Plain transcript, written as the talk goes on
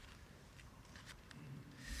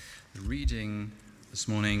The reading this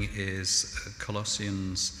morning is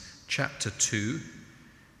Colossians chapter 2,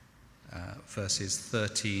 verses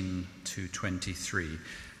 13 to 23.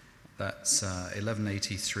 That's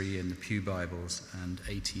 1183 in the Pew Bibles and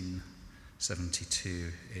 1872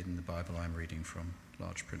 in the Bible I'm reading from,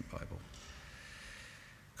 large print Bible.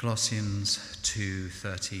 Colossians 2,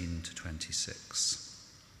 13 to 26.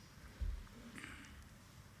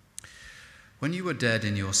 When you were dead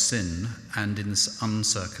in your sin and in the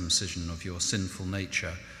uncircumcision of your sinful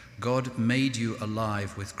nature, God made you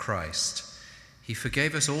alive with Christ. He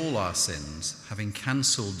forgave us all our sins, having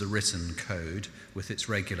cancelled the written code with its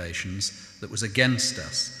regulations that was against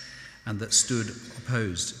us and that stood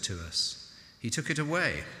opposed to us. He took it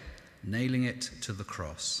away, nailing it to the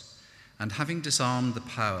cross. And having disarmed the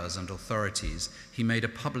powers and authorities, he made a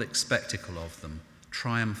public spectacle of them,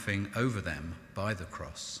 triumphing over them by the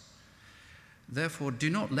cross. Therefore, do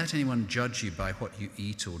not let anyone judge you by what you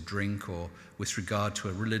eat or drink, or with regard to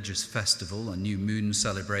a religious festival, a new moon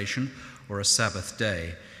celebration, or a Sabbath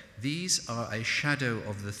day. These are a shadow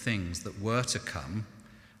of the things that were to come.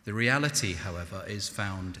 The reality, however, is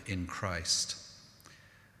found in Christ.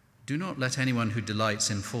 Do not let anyone who delights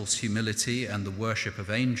in false humility and the worship of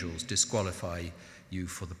angels disqualify you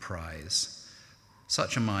for the prize.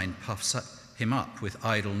 Such a mind puffs him up with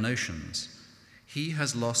idle notions. He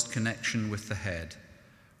has lost connection with the head,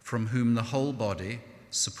 from whom the whole body,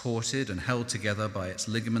 supported and held together by its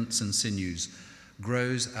ligaments and sinews,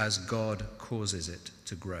 grows as God causes it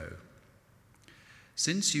to grow.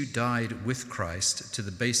 Since you died with Christ to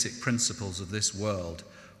the basic principles of this world,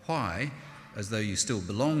 why, as though you still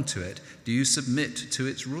belong to it, do you submit to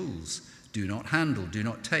its rules? Do not handle, do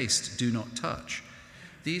not taste, do not touch.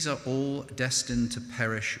 These are all destined to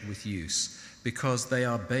perish with use, because they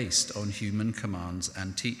are based on human commands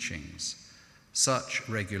and teachings. Such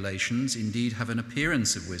regulations indeed have an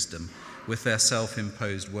appearance of wisdom, with their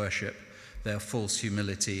self-imposed worship, their false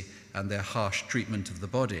humility, and their harsh treatment of the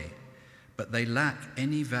body, but they lack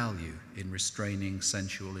any value in restraining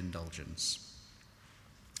sensual indulgence.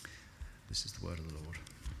 This is the word of the Lord.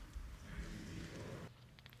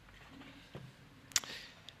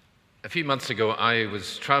 A few months ago, I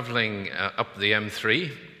was traveling up the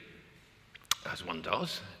M3, as one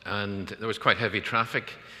does, and there was quite heavy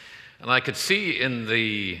traffic. And I could see in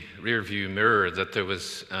the rear-view mirror that there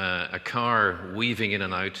was a car weaving in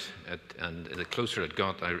and out, and the closer it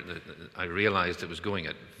got, I realized it was going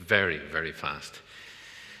at very, very fast.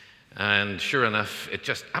 And sure enough, it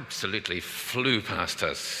just absolutely flew past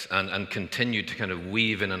us and continued to kind of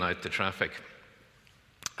weave in and out the traffic.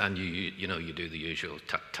 And you do the usual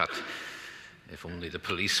tut-tut. If only the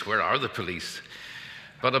police, where are the police?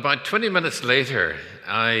 But about 20 minutes later,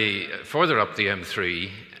 further up the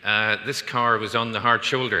M3, this car was on the hard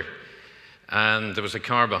shoulder, and there was a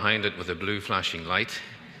car behind it with a blue flashing light,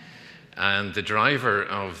 and the driver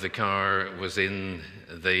of the car was in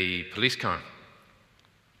the police car.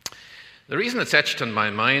 The reason it's etched on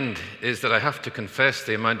my mind is that I have to confess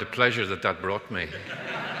the amount of pleasure that brought me.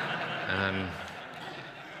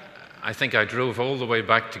 I think I drove all the way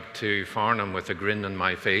back to Farnham with a grin on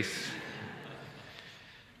my face.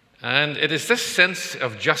 And it is this sense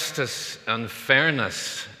of justice and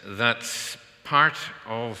fairness that's part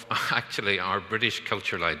of actually our British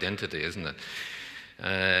cultural identity, isn't it?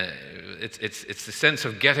 It's the sense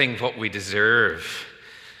of getting what we deserve,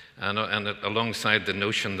 and alongside the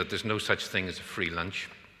notion that there's no such thing as a free lunch.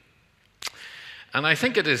 And I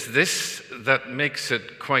think it is this that makes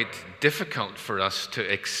it quite difficult for us to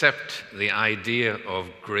accept the idea of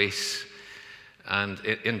grace, and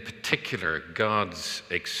in particular, God's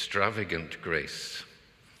extravagant grace.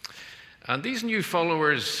 And these new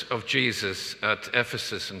followers of Jesus at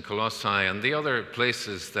Ephesus and Colossae and the other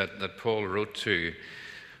places that Paul wrote to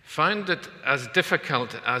found it as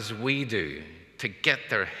difficult as we do to get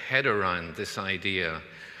their head around this idea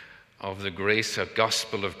of the grace, a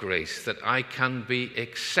gospel of grace, that I can be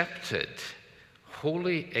accepted,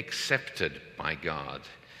 wholly accepted by God,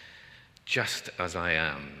 just as I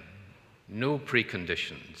am. No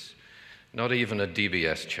preconditions, not even a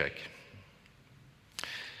DBS check.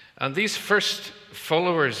 And these first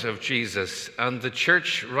followers of Jesus and the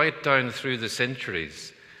church right down through the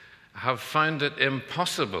centuries have found it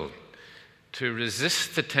impossible to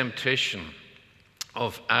resist the temptation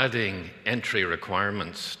of adding entry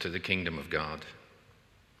requirements to the kingdom of God.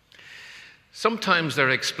 Sometimes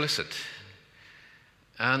they're explicit,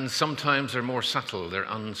 and sometimes they're more subtle, they're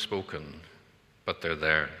unspoken, but they're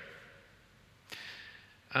there.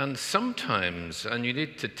 And sometimes, and you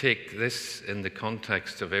need to take this in the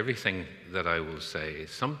context of everything that I will say,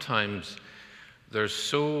 sometimes they're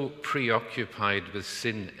so preoccupied with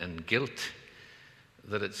sin and guilt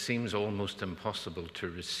that it seems almost impossible to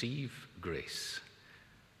receive grace.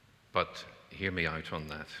 But hear me out on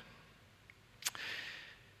that.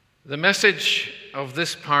 The message of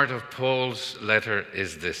this part of Paul's letter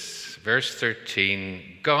is this. Verse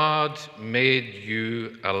 13, God made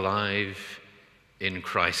you alive in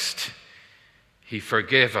Christ. He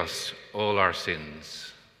forgave us all our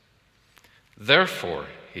sins. Therefore,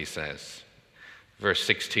 he says, verse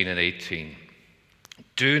 16 and 18,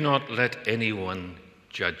 do not let anyone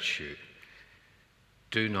judge you.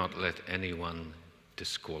 Do not let anyone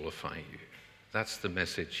disqualify you. That's the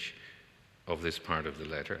message of this part of the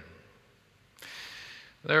letter.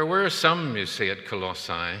 There were some, you see, at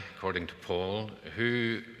Colossae, according to Paul,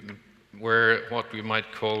 who were what we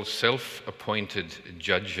might call self-appointed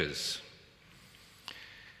judges.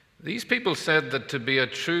 These people said that to be a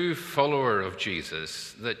true follower of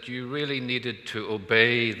Jesus, that you really needed to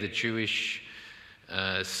obey the Jewish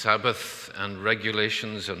Sabbath and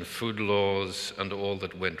regulations and food laws and all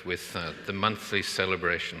that went with that, the monthly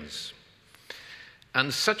celebrations.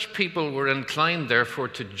 And such people were inclined, therefore,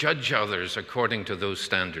 to judge others according to those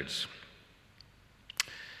standards.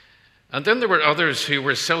 And then there were others who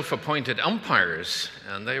were self-appointed umpires,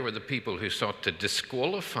 and they were the people who sought to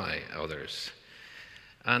disqualify others.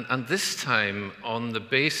 And this time, on the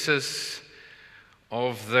basis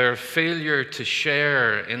of their failure to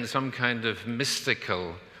share in some kind of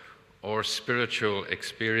mystical or spiritual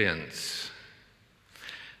experience,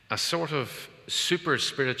 a sort of super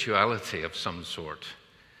spirituality of some sort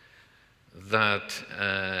that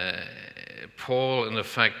Paul, in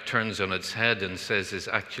effect, turns on its head and says is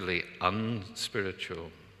actually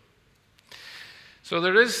unspiritual. So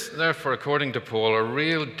there is, therefore, according to Paul, a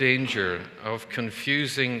real danger of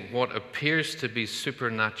confusing what appears to be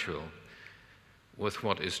supernatural with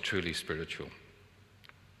what is truly spiritual.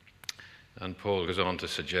 And Paul goes on to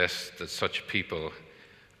suggest that such people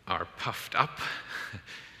are puffed up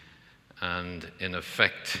and, in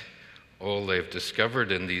effect, all they've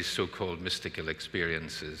discovered in these so-called mystical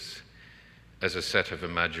experiences as a set of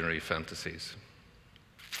imaginary fantasies.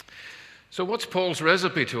 So what's Paul's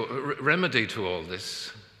remedy to all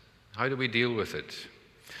this? How do we deal with it?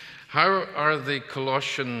 How are the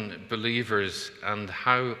Colossian believers and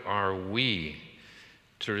how are we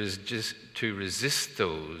to resist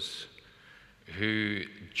those who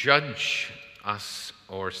judge us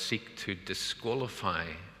or seek to disqualify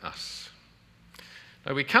us?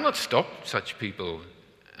 Now, we cannot stop such people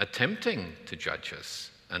attempting to judge us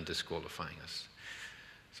and disqualifying us.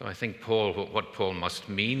 So I think what Paul must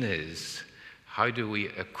mean is, how do we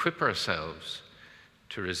equip ourselves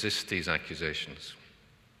to resist these accusations?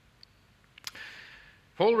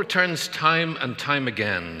 Paul returns time and time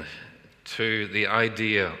again to the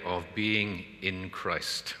idea of being in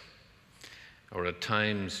Christ. Or at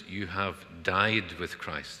times, you have died with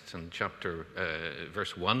Christ. In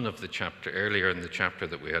verse 1 of the chapter, earlier in the chapter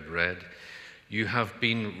that we had read, you have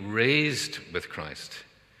been raised with Christ.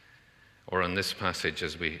 Or in this passage,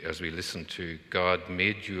 as we listen to, God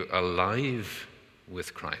made you alive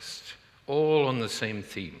with Christ. All on the same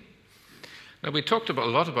theme. Now, we talked a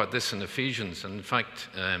lot about this in Ephesians. And in fact,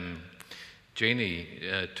 Janie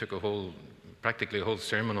took practically a whole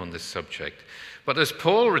sermon on this subject. But as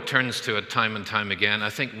Paul returns to it time and time again, I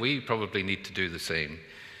think we probably need to do the same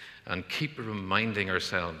and keep reminding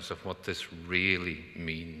ourselves of what this really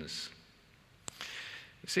means.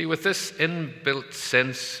 You see, with this inbuilt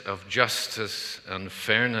sense of justice and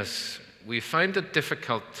fairness, we find it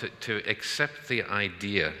difficult to accept the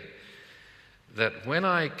idea that when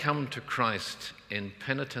I come to Christ in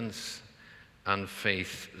penitence and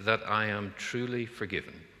faith, that I am truly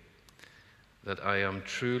forgiven, that I am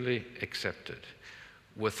truly accepted,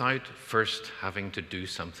 without first having to do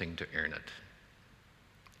something to earn it.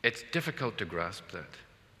 It's difficult to grasp that.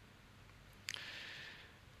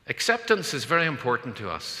 Acceptance is very important to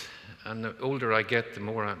us, and the older I get, the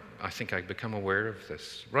more I think I become aware of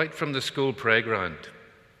this. Right from the school playground,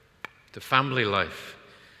 to family life,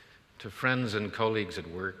 to friends and colleagues at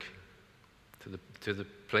work, to the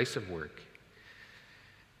place of work.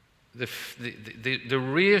 The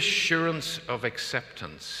reassurance of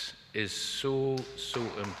acceptance is so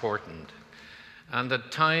important. And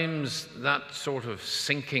at times, that sort of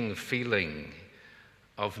sinking feeling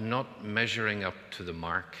of not measuring up to the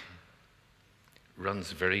mark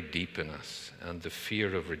runs very deep in us, and the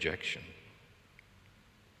fear of rejection.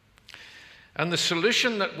 And the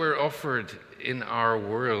solution that we're offered in our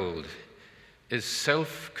world is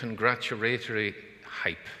self-congratulatory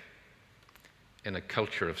hype in a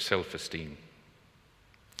culture of self-esteem.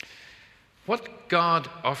 What God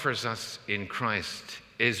offers us in Christ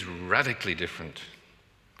is radically different.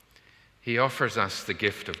 He offers us the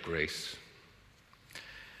gift of grace.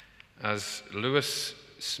 As Lewis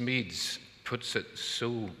Smedes puts it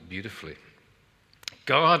so beautifully,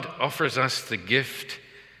 God offers us the gift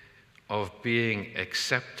of being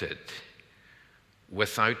accepted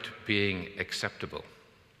without being acceptable.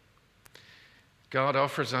 God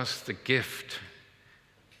offers us the gift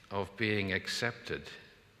of being accepted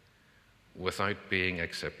without being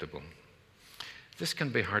acceptable. This can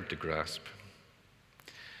be hard to grasp.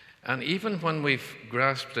 And even when we've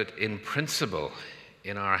grasped it in principle,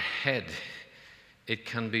 in our head, it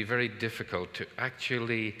can be very difficult to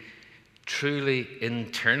actually truly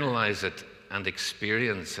internalize it and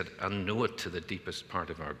experience it and know it to the deepest part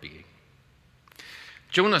of our being.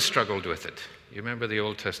 Jonah struggled with it. You remember the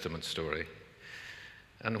Old Testament story.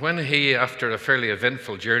 And when he, after a fairly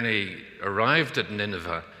eventful journey, arrived at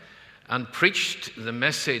Nineveh and preached the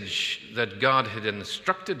message that God had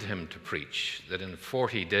instructed him to preach, that in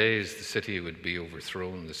 40 days the city would be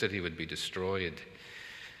overthrown, the city would be destroyed,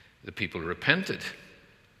 the people repented.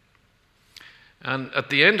 And at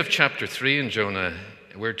the end of chapter 3 in Jonah,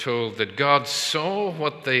 we're told that God saw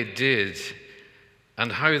what they did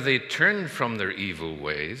and how they turned from their evil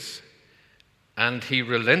ways, and he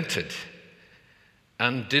relented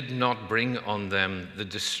and did not bring on them the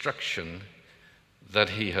destruction that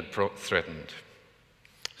he had threatened.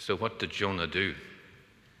 So what did Jonah do?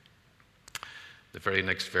 The very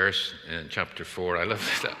next verse in chapter 4,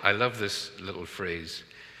 I love this little phrase.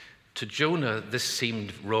 To Jonah, this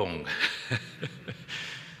seemed wrong.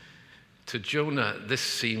 To Jonah, this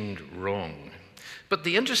seemed wrong. But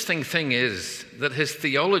the interesting thing is that his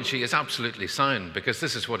theology is absolutely sound, because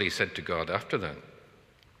this is what he said to God after that.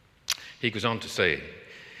 He goes on to say,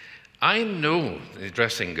 I know,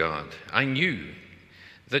 addressing God, I knew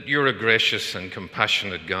that you're a gracious and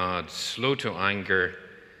compassionate God, slow to anger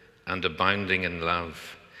and abounding in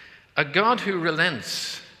love, a God who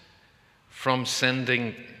relents from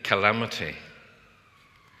sending calamity.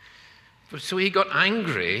 So he got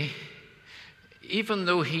angry, even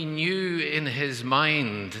though he knew in his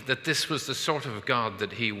mind that this was the sort of God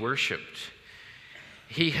that he worshipped.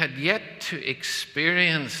 He had yet to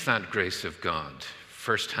experience that grace of God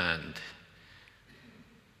firsthand.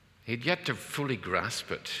 He'd yet to fully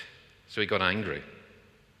grasp it, so he got angry.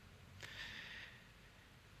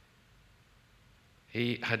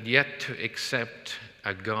 He had yet to accept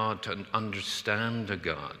a God, to understand a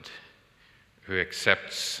God who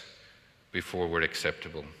accepts before we're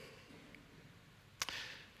acceptable.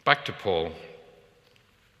 Back to Paul.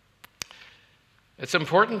 It's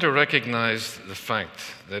important to recognize the fact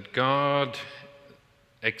that God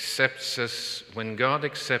accepts us, when God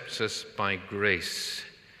accepts us by grace,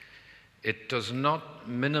 it does not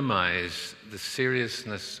minimize the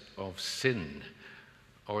seriousness of sin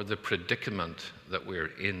or the predicament that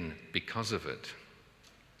we're in because of it.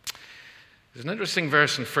 There's an interesting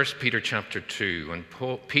verse in 1 Peter chapter 2 when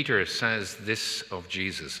Peter says this of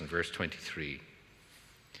Jesus in verse 23.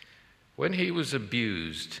 When he was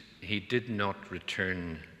abused, he did not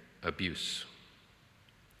return abuse.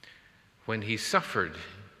 When he suffered,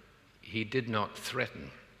 he did not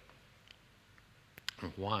threaten.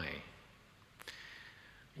 Why?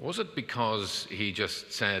 Was it because he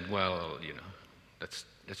just said, well, let's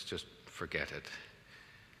just forget it.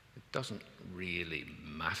 It doesn't really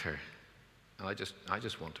matter. I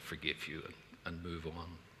just want to forgive you and move on.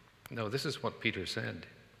 No, this is what Peter said.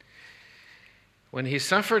 When he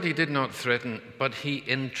suffered, he did not threaten, but he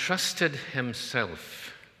entrusted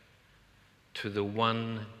himself to the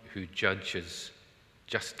one who judges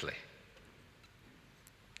justly.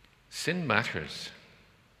 Sin matters.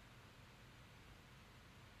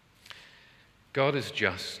 God is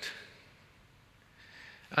just.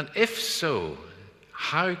 And if so,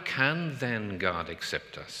 how can then God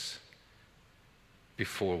accept us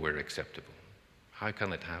before we're acceptable? How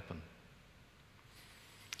can it happen?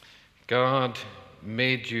 God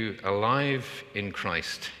made you alive in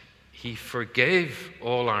Christ. He forgave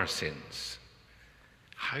all our sins.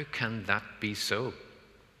 How can that be so?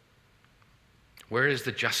 Where is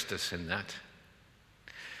the justice in that?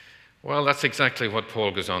 Well, that's exactly what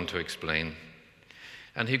Paul goes on to explain.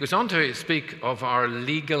 And he goes on to speak of our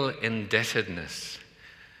legal indebtedness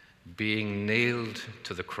being nailed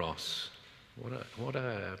to the cross. What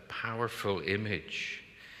a powerful image.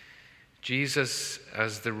 Jesus,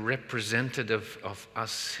 as the representative of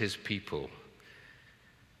us, his people,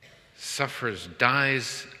 suffers,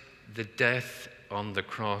 dies the death on the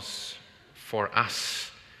cross for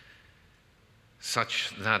us,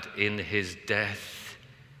 such that in his death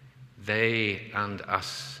they and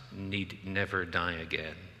us need never die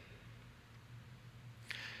again.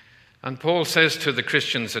 And Paul says to the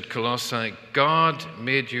Christians at Colossae, God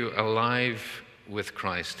made you alive with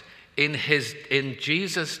Christ in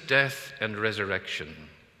Jesus' death and resurrection.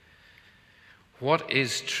 What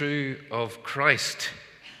is true of Christ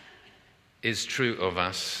is true of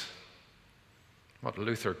us. What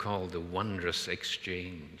Luther called the wondrous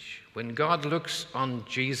exchange. When God looks on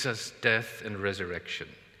Jesus' death and resurrection,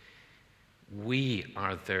 we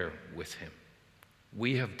are there with him.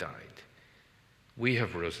 We have died. We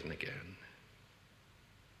have risen again.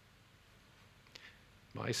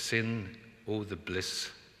 My sin, oh, the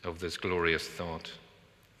bliss of this glorious thought.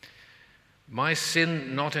 My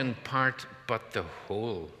sin, not in part, but the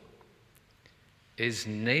whole, is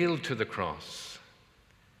nailed to the cross,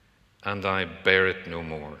 and I bear it no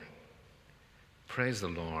more. Praise the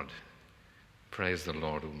Lord. Praise the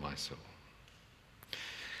Lord, O my soul.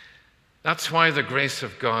 That's why the grace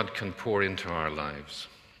of God can pour into our lives.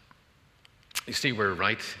 You see, we're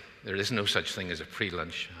right. There is no such thing as a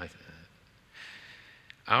pre-lunch.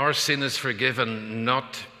 Our sin is forgiven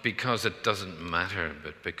not because it doesn't matter,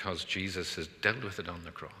 but because Jesus has dealt with it on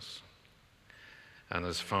the cross. And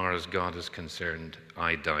as far as God is concerned,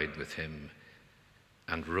 I died with him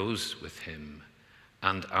and rose with him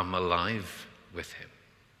and am alive with him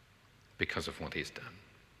because of what he's done.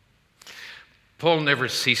 Paul never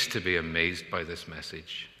ceased to be amazed by this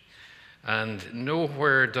message. And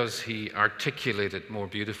nowhere does he articulate it more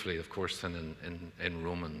beautifully, of course, than in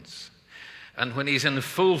Romans. And when he's in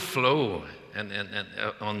full flow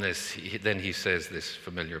on this, then he says this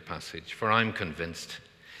familiar passage, for I'm convinced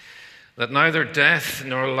that neither death,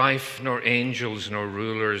 nor life, nor angels, nor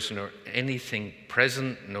rulers, nor anything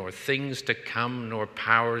present, nor things to come, nor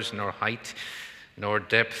powers, nor height, nor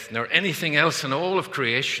depth, nor anything else in all of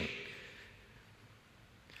creation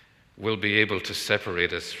will be able to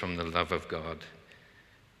separate us from the love of God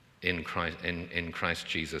in Christ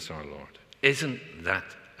Jesus our Lord. Isn't that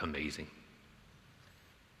amazing?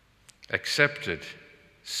 Accepted,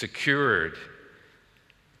 secured,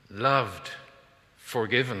 loved,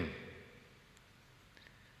 forgiven.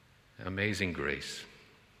 Amazing grace.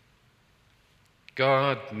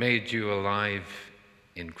 God made you alive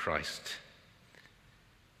in Christ.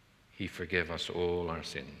 He forgave us all our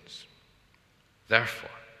sins. Therefore,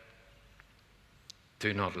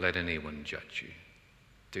 do not let anyone judge you.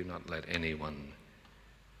 Do not let anyone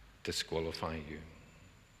disqualify you.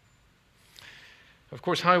 Of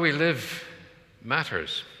course, how we live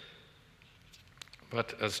matters.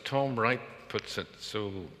 But as Tom Wright puts it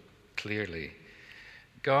so clearly,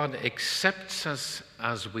 God accepts us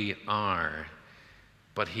as we are,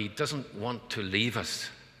 but he doesn't want to leave us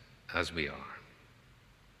as we are.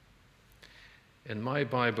 In my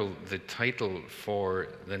Bible, the title for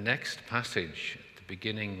the next passage at the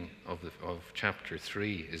beginning of chapter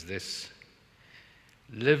 3 is this: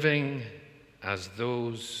 living as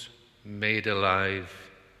those made alive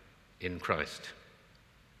in Christ.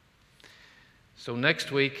 So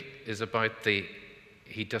next week is about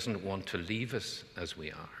he doesn't want to leave us as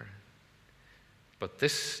we are. But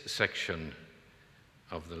this section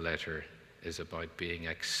of the letter is about being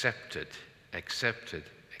accepted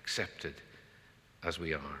as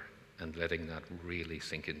we are, and letting that really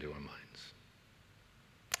sink into our minds.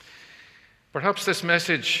 Perhaps this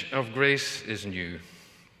message of grace is new.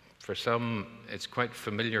 For some, it's quite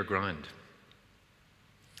familiar ground.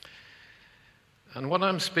 And what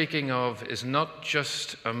I'm speaking of is not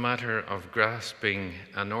just a matter of grasping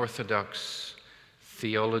an orthodox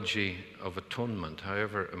theology of atonement,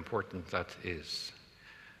 however important that is.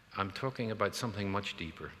 I'm talking about something much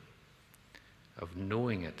deeper, of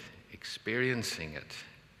knowing it, experiencing it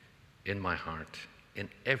in my heart, in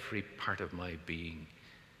every part of my being,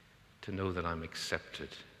 to know that I'm accepted.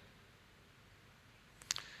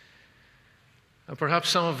 And perhaps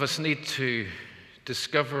some of us need to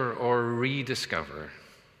discover or rediscover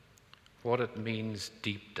what it means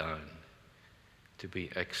deep down to be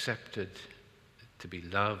accepted, to be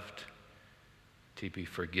loved, to be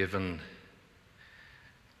forgiven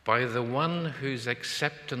by the one whose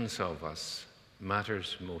acceptance of us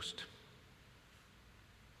matters most.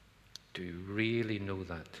 Do you really know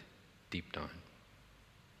that deep down?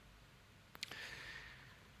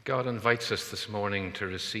 God invites us this morning to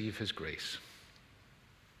receive his grace,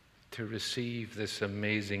 to receive this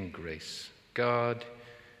amazing grace. God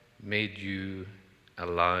made you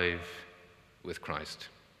alive with Christ.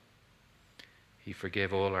 He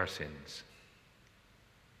forgave all our sins.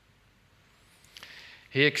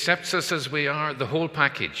 He accepts us as we are, the whole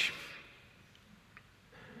package.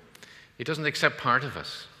 He doesn't accept part of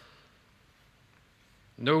us.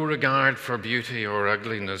 No regard for beauty or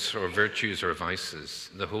ugliness or virtues or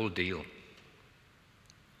vices, the whole deal.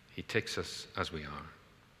 He takes us as we are.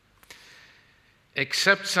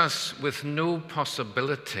 Accepts us with no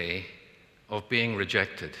possibility of being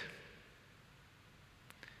rejected.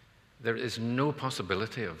 There is no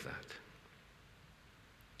possibility of that.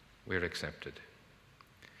 We're accepted.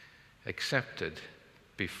 Accepted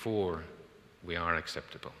before we are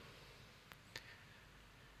acceptable.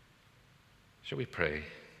 Shall we pray?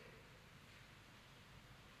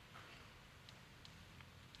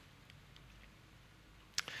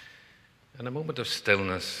 In a moment of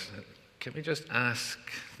stillness, can we just ask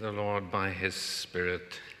the Lord by His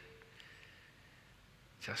Spirit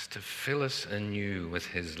just to fill us anew with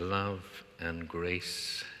His love and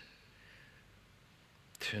grace,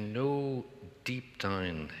 to know deep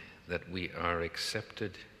down that we are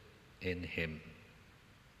accepted in Him,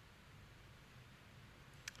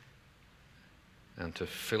 and to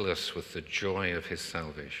fill us with the joy of His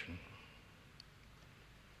salvation.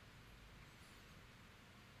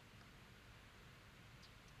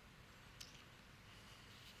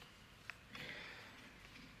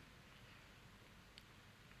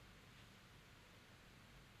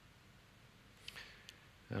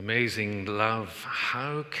 Amazing love,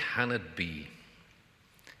 how can it be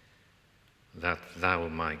that thou,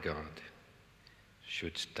 my God,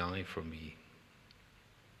 shouldst die for me?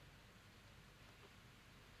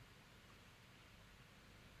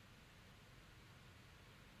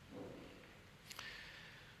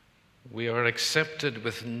 We are accepted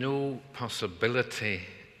with no possibility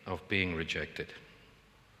of being rejected.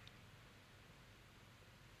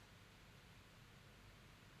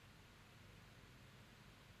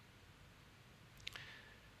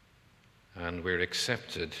 And we're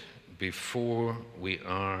accepted before we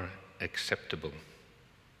are acceptable.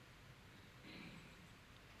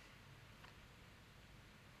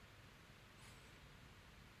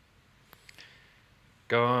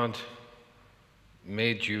 God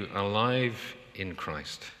made you alive in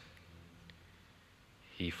Christ.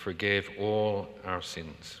 He forgave all our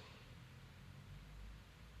sins.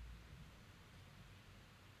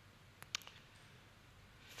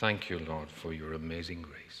 Thank you, Lord, for your amazing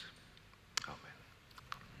grace.